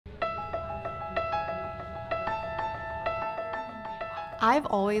I've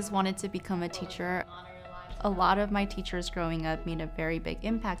always wanted to become a teacher. A lot of my teachers growing up made a very big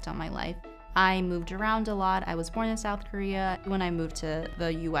impact on my life. I moved around a lot. I was born in South Korea. When I moved to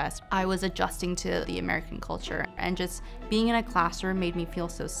the US, I was adjusting to the American culture, and just being in a classroom made me feel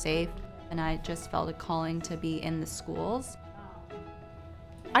so safe, and I just felt a calling to be in the schools.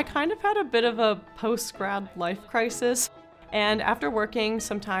 I kind of had a bit of a post-grad life crisis, and after working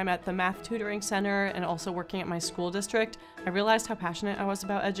some time at the Math Tutoring Center and also working at my school district, I realized how passionate I was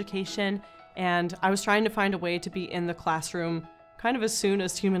about education, and I was trying to find a way to be in the classroom kind of as soon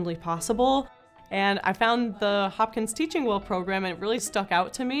as humanly possible. And I found the Hopkins TeachingWell program, and it really stuck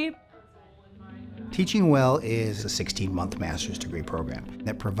out to me. TeachingWell is a 16-month master's degree program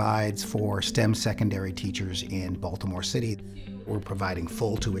that provides for STEM secondary teachers in Baltimore City. We're providing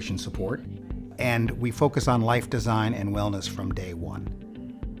full tuition support, and we focus on life design and wellness from day one.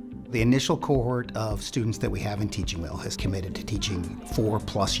 The initial cohort of students that we have in TeachingWell has committed to teaching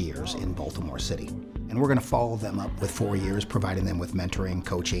 4+ years in Baltimore City. And we're going to follow them up with 4 years, providing them with mentoring,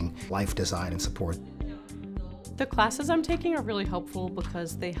 coaching, life design, and support. The classes I'm taking are really helpful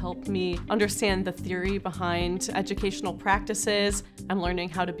because they help me understand the theory behind educational practices. I'm learning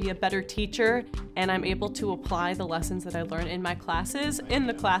how to be a better teacher, and I'm able to apply the lessons that I learn in my classes in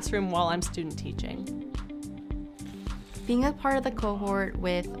the classroom while I'm student teaching. Being a part of the cohort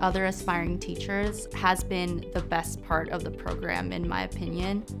with other aspiring teachers has been the best part of the program, in my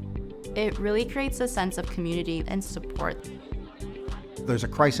opinion. It really creates a sense of community and support. There's a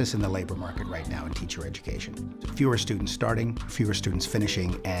crisis in the labor market right now in teacher education. Fewer students starting, fewer students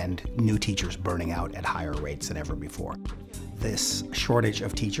finishing, and new teachers burning out at higher rates than ever before. This shortage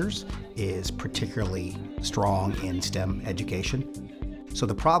of teachers is particularly strong in STEM education. So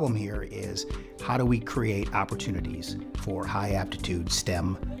the problem here is, how do we create opportunities for high aptitude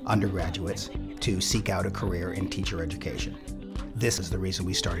STEM undergraduates to seek out a career in teacher education? This is the reason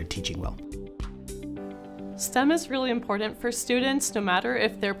we started TeachingWell. STEM is really important for students, no matter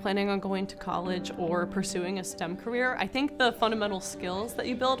if they're planning on going to college or pursuing a STEM career. I think the fundamental skills that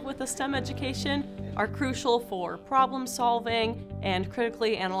you build with a STEM education are crucial for problem solving and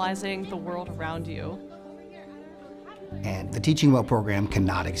critically analyzing the world around you. And the TeachingWell program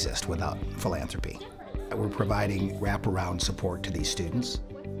cannot exist without philanthropy. We're providing wraparound support to these students.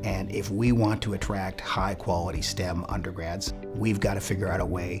 And if we want to attract high-quality STEM undergrads, we've got to figure out a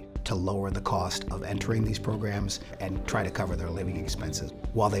way to lower the cost of entering these programs and try to cover their living expenses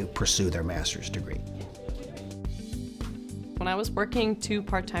while they pursue their master's degree. When I was working 2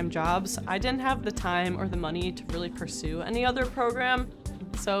 part-time jobs, I didn't have the time or the money to really pursue any other program.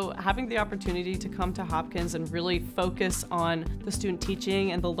 So having the opportunity to come to Hopkins and really focus on the student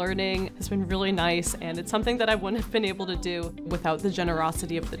teaching and the learning has been really nice, and it's something that I wouldn't have been able to do without the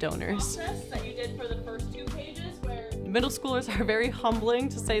generosity of the donors. That you did for the first 2 pages where middle schoolers are very humbling,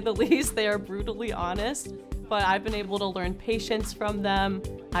 to say the least. They are brutally honest, but I've been able to learn patience from them.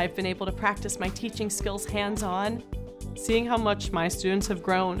 I've been able to practice my teaching skills hands-on. Seeing how much my students have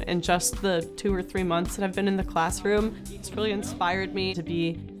grown in just the 2 or 3 months that I've been in the classroom, it's really inspired me to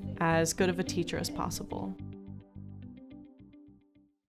be as good of a teacher as possible.